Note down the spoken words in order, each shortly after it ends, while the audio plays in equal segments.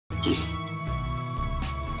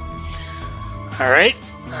Alright,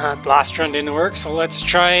 last run didn't work, so let's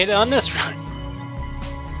try it on this run.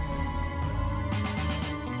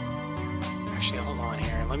 Actually, hold on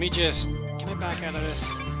here. Let me just... Can I back out of this?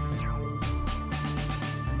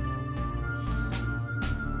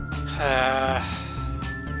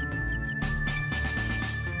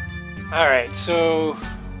 Alright, so...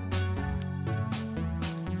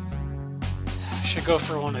 I should go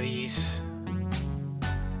for one of these.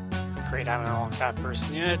 Great, I haven't unlocked that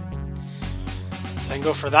person yet. So I can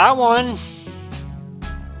go for that one.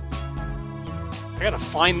 I gotta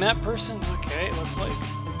find that person? Okay, it looks like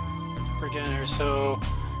progenitor. So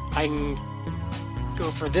I can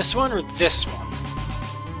go for this one or this one.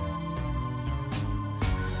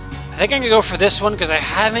 I think I'm gonna go for this one because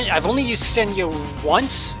I've only used Senya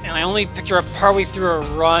once, and I only picked her up partway through a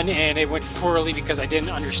run, and it went poorly because I didn't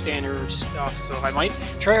understand her stuff. So I might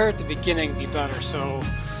try her at the beginning, be better. So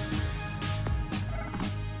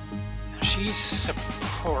she's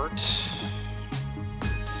support.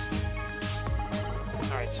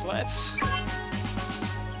 Alright, so let's...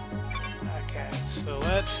 Okay, so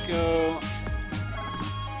let's go...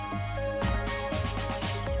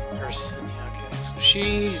 Person, okay, so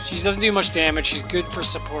she doesn't do much damage, she's good for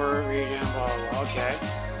support, regen, blah blah blah, okay.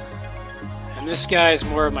 And this guy is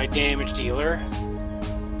more of my damage dealer.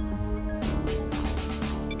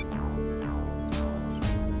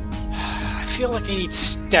 I feel like I need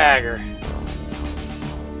stagger.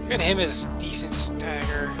 Look at him as decent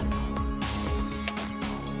stagger.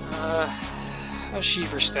 How's she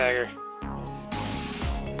for stagger?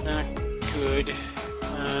 Not good.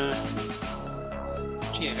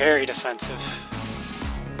 She's very defensive.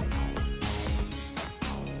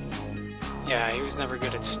 Yeah, he was never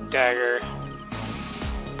good at stagger.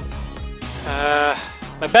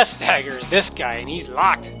 My best stagger is this guy, and he's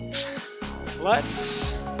locked. So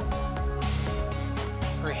let's...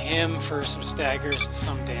 for him for some staggers and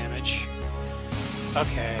some damage.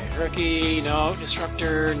 Okay, rookie, no.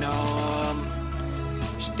 Disruptor, no.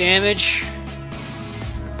 Damage.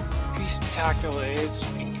 Increased attack delays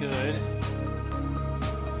would be good.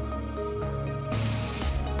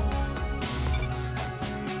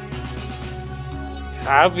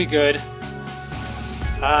 That would be good.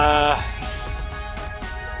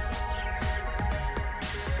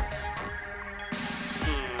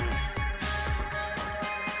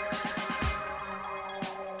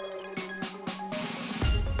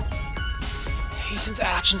 Hastens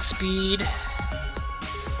action speed.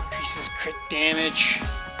 Increases crit damage.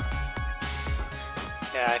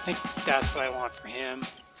 Yeah, I think that's what I want for him.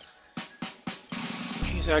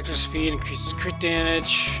 Increases action speed, increases crit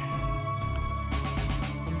damage.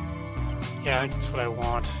 Yeah, I think that's what I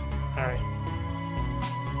want. Alright.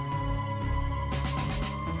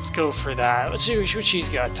 Let's go for that. Let's see what she's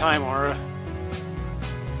got. Time aura.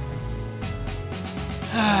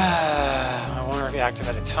 I want her to be active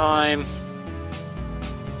at a time.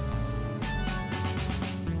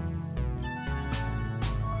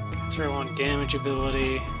 Throw on damage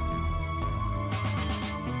ability.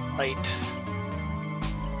 Light.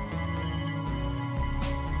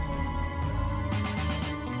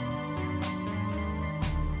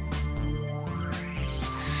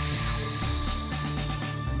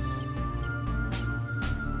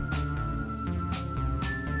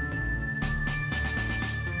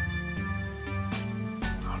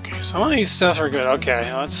 Okay, some of these stuff are good.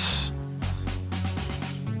 Okay, let's...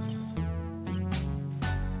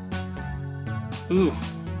 Ooh,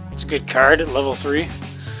 it's a good card at level 3.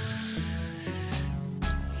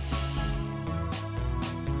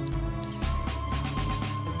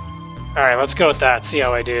 Alright, let's go with that, see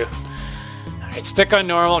how I do. Alright, stick on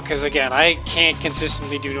normal, because again, I can't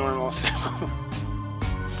consistently do normal, so...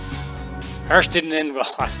 Harsh didn't end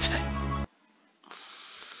well last time.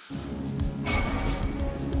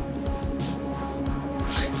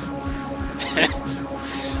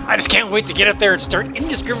 I just can't wait to get up there and start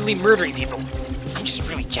indiscriminately murdering people. I'm just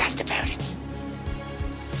really jazzed about it.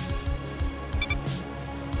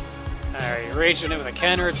 Alright, rage on it with a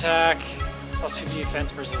counter attack. Plus 50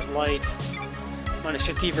 defense versus light. Minus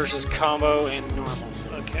 50 versus combo and normals.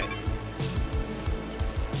 Okay.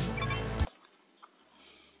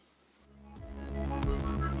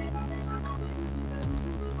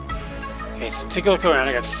 Okay, so take a look around.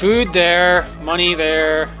 I got food there, money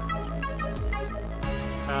there.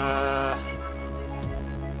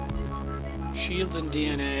 Shields and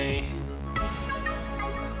DNA.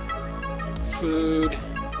 Food.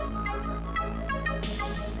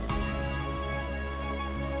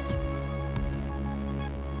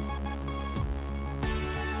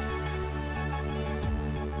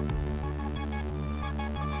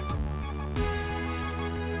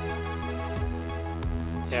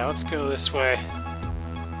 Yeah, let's go this way.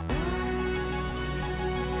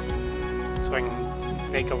 So I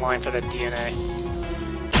can make a line for that DNA.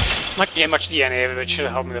 I'm not gonna get much DNA, but it should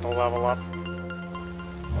help me with a level up.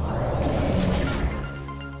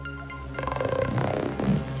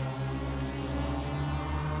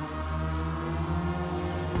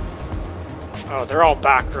 Oh, they're all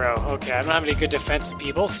back row. Okay, I don't have any good defensive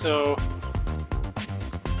people, so...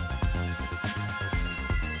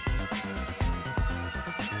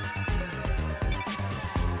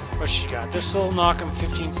 What she got? This will knock him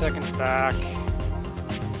 15 seconds back.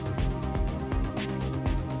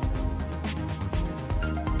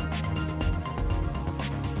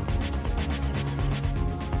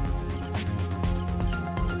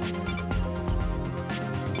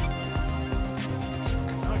 So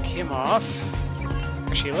knock him off.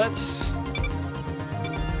 Actually, let's...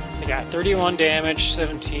 They got 31 damage,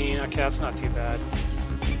 17. Okay, that's not too bad.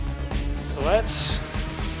 So let's...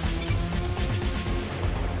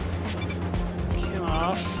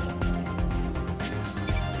 Off.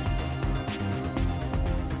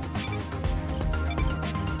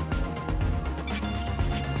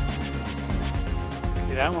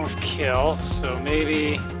 Okay, that won't kill, so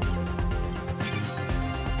maybe...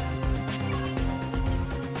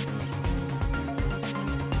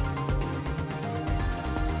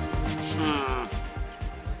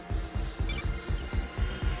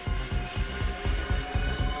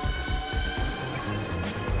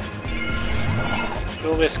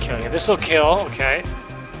 Will this kill you? This will kill, okay.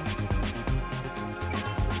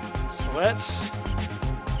 So let's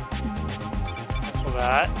cancel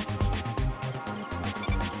that.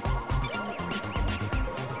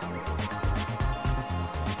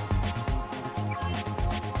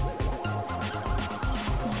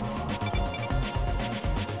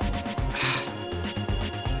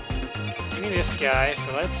 Give me this guy,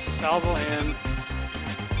 so let's salvo him.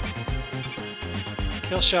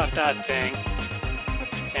 Kill shot that thing.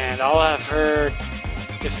 And I'll have her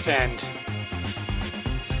defend.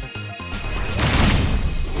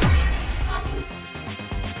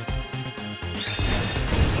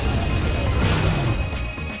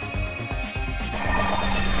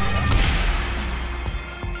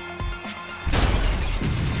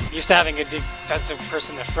 Used to having a defensive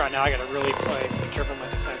person in the front, now I gotta really be careful with my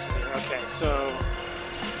defenses here. Okay, so...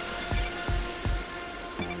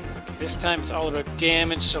 This time it's all about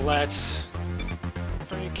damage, so let's...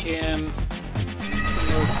 Break him.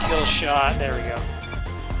 No kill shot. There we go.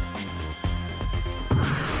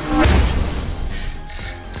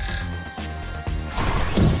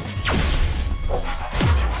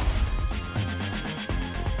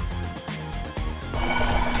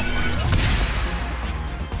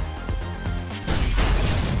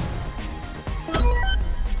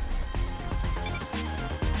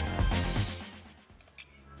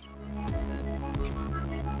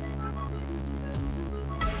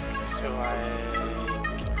 So I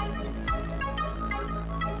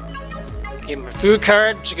gave him a food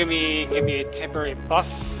card, which give me a temporary buff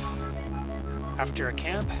after a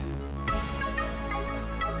camp.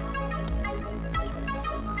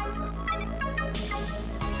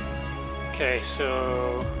 Okay,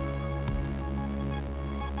 so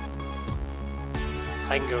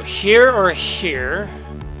I can go here or here.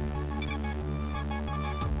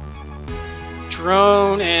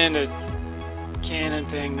 Drone and a cannon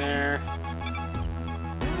thing there.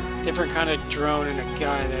 Different kind of drone and a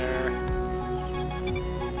guy there.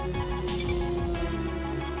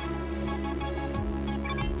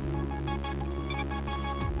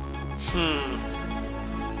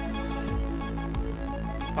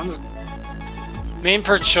 One's main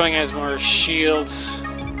person showing has more shields.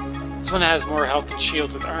 This one has more health than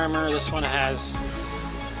shields with armor. This one has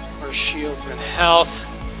more shields than health.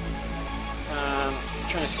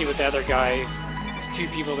 Trying to see what the other guys. There's two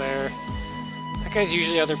people there. That guy's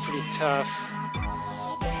usually other pretty tough.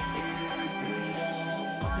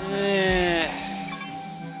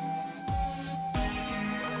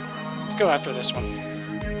 Let's go after this one.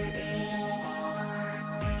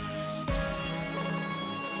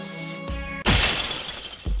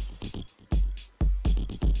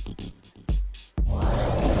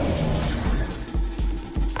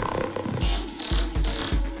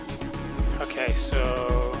 Okay,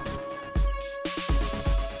 so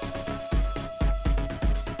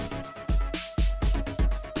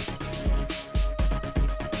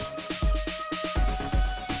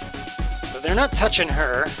they're not touching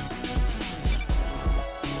her.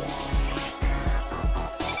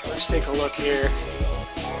 Let's take a look here.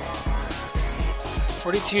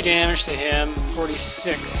 42 damage to him,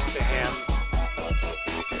 46 to him.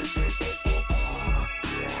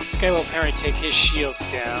 This guy will apparently take his shields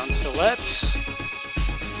down, so let's...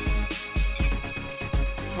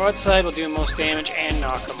 Broadside will do most damage and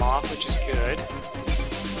knock him off, which is good.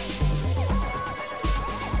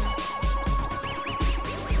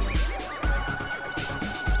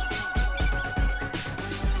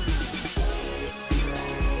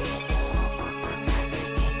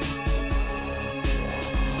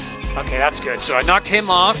 Okay, that's good. So I knocked him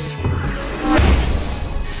off.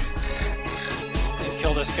 And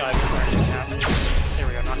kill this guy before anything happens. There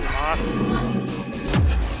we go, knocked him off.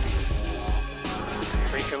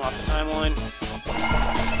 Break him off the timeline.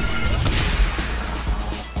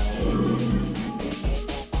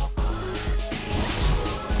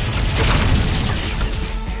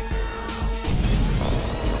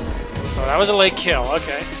 Oh, that was a late kill,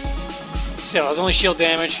 okay. Still, that was only shield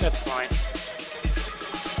damage, that's fine.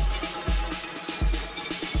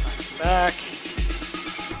 Back.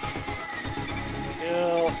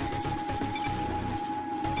 Kill.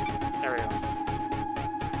 There we go.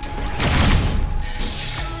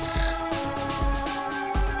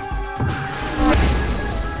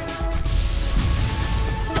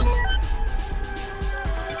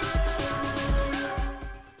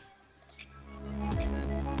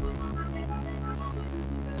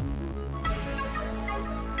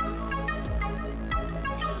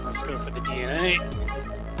 Let's go for the DNA.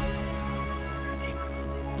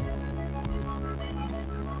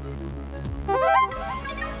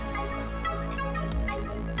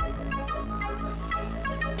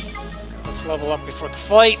 Let's level up before the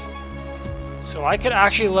fight. So I could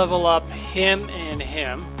actually level up him and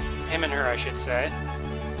him. Him and her, I should say.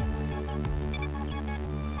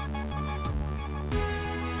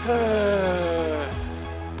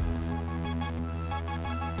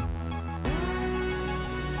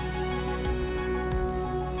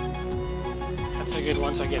 That's a good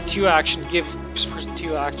one. So I get 2 action. Give this person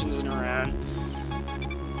 2 actions in a round.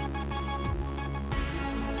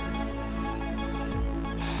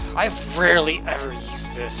 I've rarely ever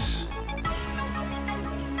used this.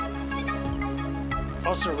 I've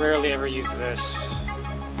also rarely ever used this.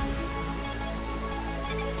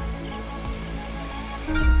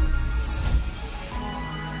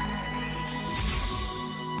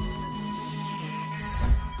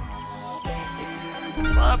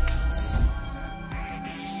 Up.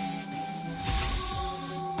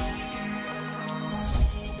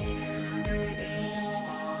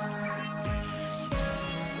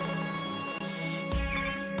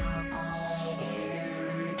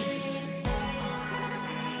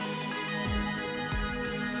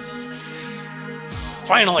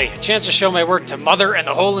 Finally, a chance to show my work to Mother and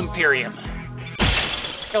the whole Imperium.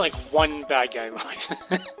 I got like 1 bad guy left.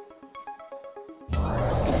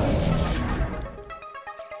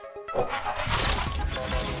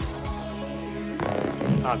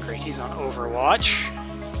 Oh great, he's on Overwatch.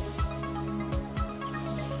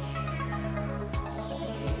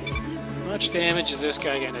 How much damage is this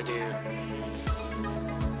guy gonna do?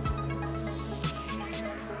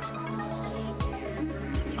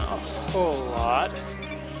 A whole lot.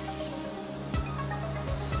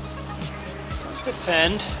 So let's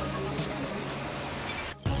defend.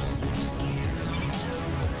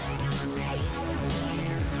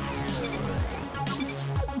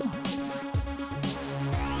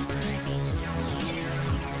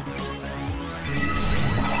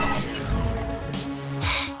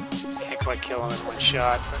 Quite kill him in 1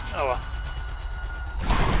 shot, but oh well.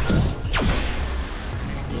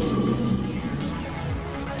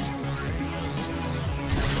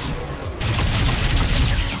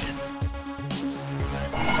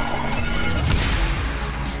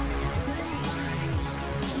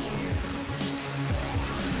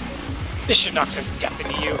 This should knock some death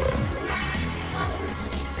into you.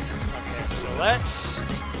 Okay, so let's...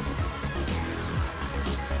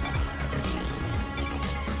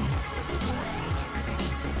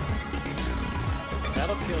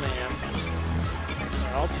 That'll kill him.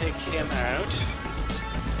 I'll take him out.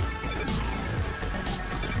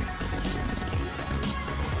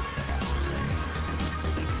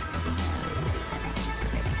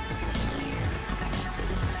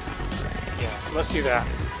 Yeah, so let's do that.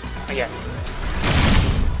 Again.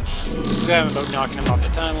 Just that about knocking him off the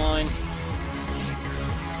timeline.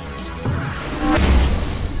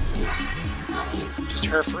 Just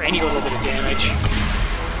her for any little bit of damage.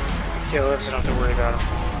 Kill him so I don't have to worry about him.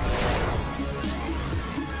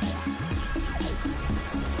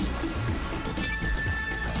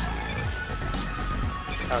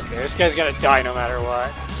 Okay, this guy's gonna die no matter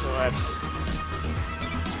what, so let's...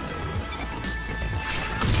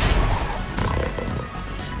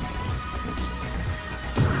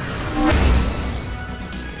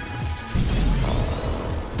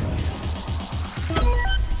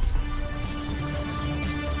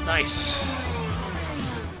 Nice.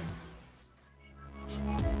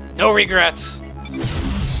 No regrets.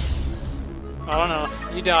 I don't know.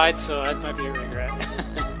 You died, so that might be a regret.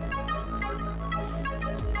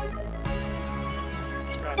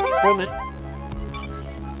 Let's grab the equipment.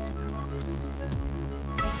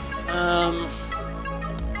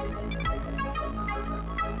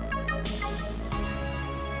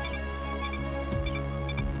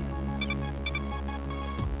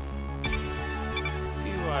 Do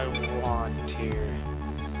I want here?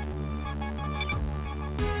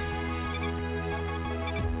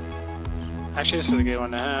 Actually, this is a good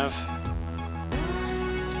one to have.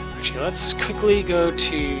 Actually, let's quickly go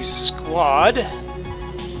to squad.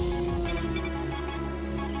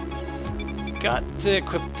 Got to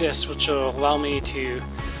equip this, which will allow me to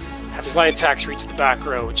have his light attacks reach the back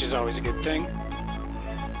row, which is always a good thing.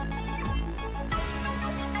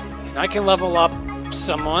 And I can level up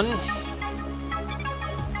someone.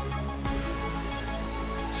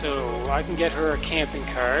 So I can get her a camping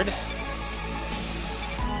card.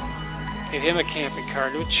 Give him a camping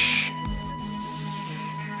card, which...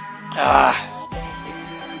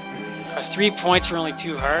 costs 3 points for only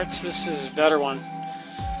 2 hearts. This is a better one.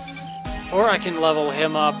 Or I can level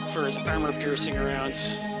him up for his armor piercing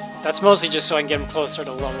rounds. That's mostly just so I can get him closer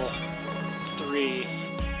to level 3.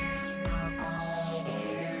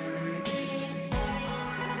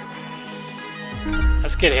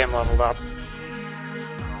 Let's get him leveled up.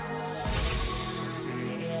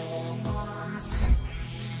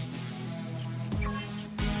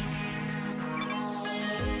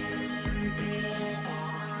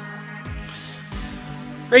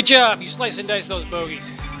 Great job! You slice and dice those bogeys.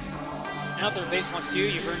 Now that the base belongs to you,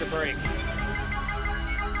 you've earned a break.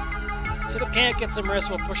 Sit up camp, get some rest,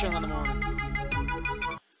 we'll push on in the morning.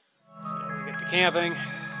 So we get the camping.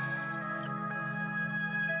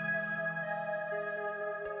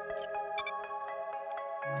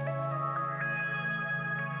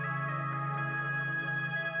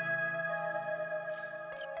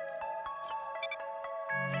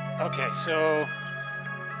 Okay, so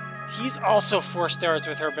he's also 4 stars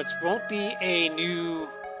with her, but it won't be a new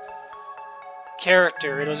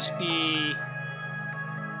character. It'll just be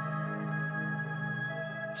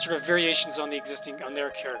sort of variations on the existing, on their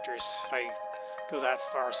characters, if I go that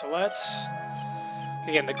far. So let's,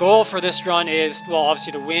 again, the goal for this run is, well,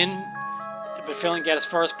 obviously to win, but failing get as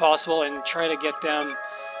far as possible and try to get them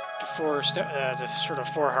to sort of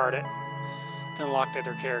 4-heart it, to unlock the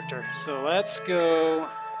other character. So let's go.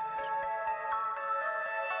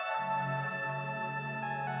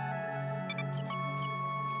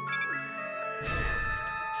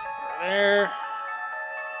 There.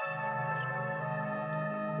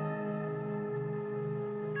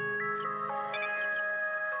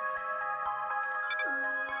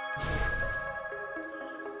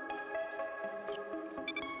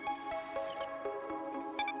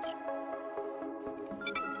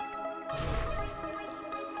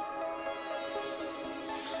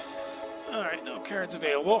 All right, no cards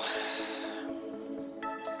available.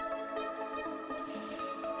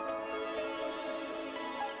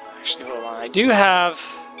 Actually, hold on. I do have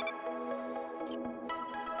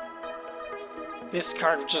this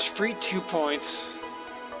card, which is free 2 points.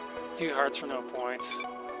 2 hearts for no points.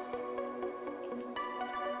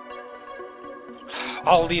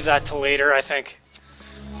 I'll leave that till later, I think.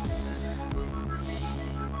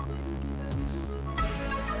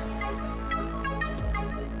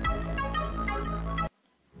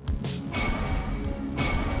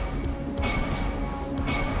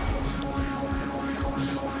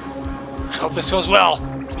 I hope this goes well.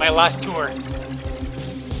 It's my last tour.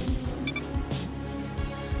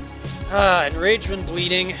 Enraged when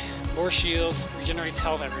bleeding, more shields, regenerates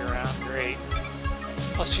health every round. Great.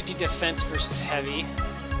 Plus 50 defense versus heavy.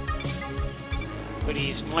 But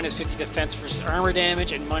he's minus 50 defense versus armor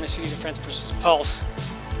damage and minus 50 defense versus pulse.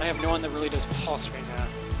 I have no one that really does pulse right now.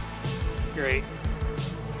 Great.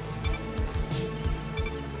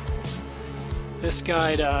 This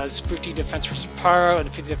guy does 50 defense versus pyro and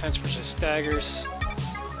 50 defense versus staggers.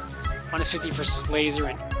 Minus 50 versus laser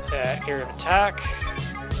and area of attack.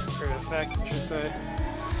 Area of effect, I should say.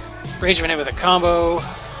 Rage of an hit with a combo.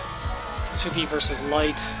 Plus 50 versus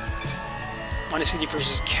light. Minus 50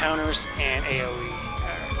 versus counters and AoE.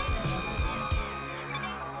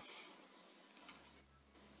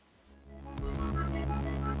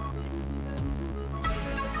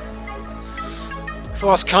 We've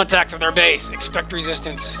lost contact with our base. Expect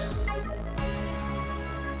resistance.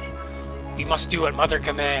 We must do what Mother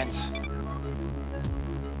commands.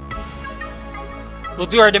 We'll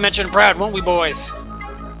do our dimension proud, won't we, boys?